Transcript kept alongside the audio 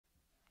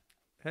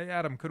Hey,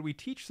 Adam, could we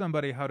teach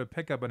somebody how to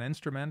pick up an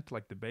instrument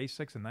like the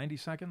basics in 90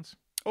 seconds?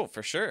 Oh,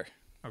 for sure.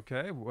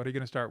 Okay, what are you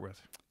going to start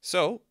with?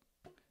 So,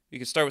 you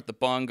can start with the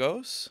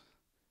bongos.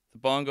 The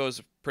bongo is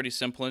a pretty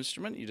simple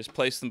instrument. You just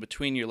place them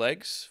between your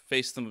legs,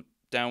 face them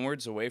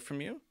downwards away from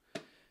you.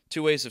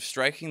 Two ways of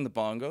striking the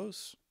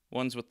bongos.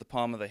 One's with the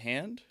palm of the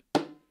hand,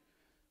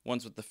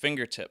 one's with the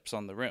fingertips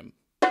on the rim.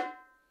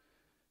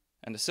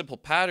 And a simple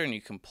pattern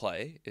you can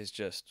play is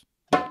just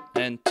 1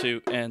 and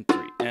 2 and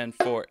 3 and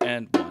 4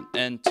 and 1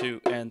 and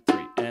 2 and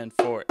 3 and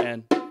 4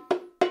 and...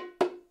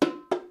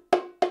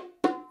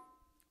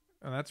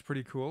 Oh, that's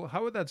pretty cool.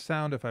 How would that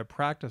sound if I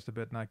practiced a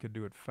bit and I could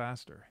do it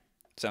faster?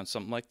 Sounds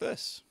something like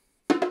this.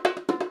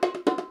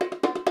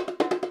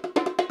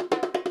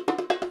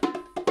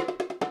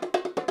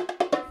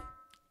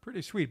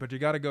 Pretty sweet, but you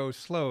got to go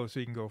slow so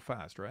you can go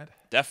fast, right?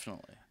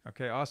 Definitely.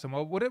 Okay, awesome.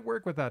 Well, would it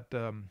work with that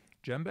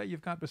djembe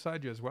you've got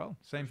beside you as well?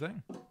 Same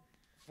thing?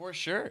 For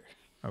sure.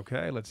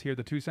 Okay, let's hear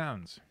the two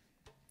sounds.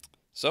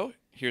 So,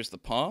 here's the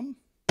palm,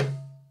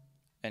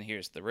 and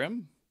here's the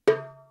rim,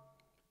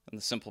 and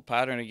the simple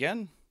pattern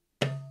again.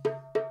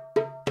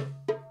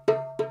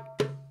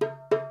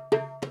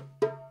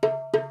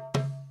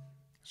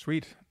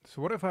 Sweet.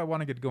 So what if I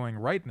want to get going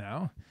right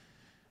now,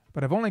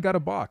 but I've only got a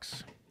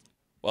box?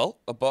 Well,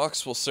 a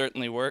box will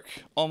certainly work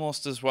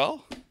almost as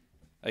well.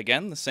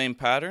 Again, the same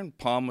pattern,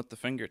 palm with the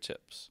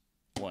fingertips.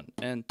 1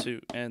 and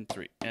 2 and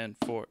 3 and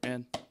 4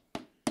 and...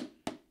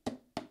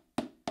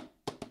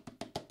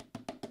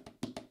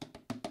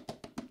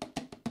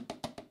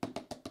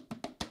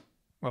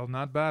 Well,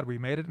 not bad. We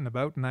made it in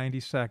about 90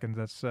 seconds.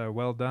 That's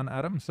well done,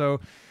 Adam. So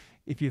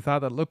if you thought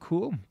that looked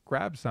cool,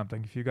 grab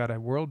something. If you got a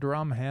world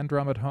drum, hand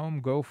drum at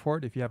home, go for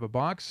it. If you have a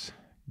box,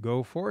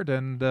 go for it.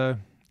 And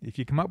if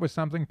you come up with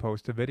something,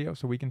 post a video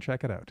so we can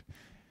check it out.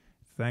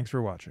 Thanks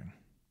for watching.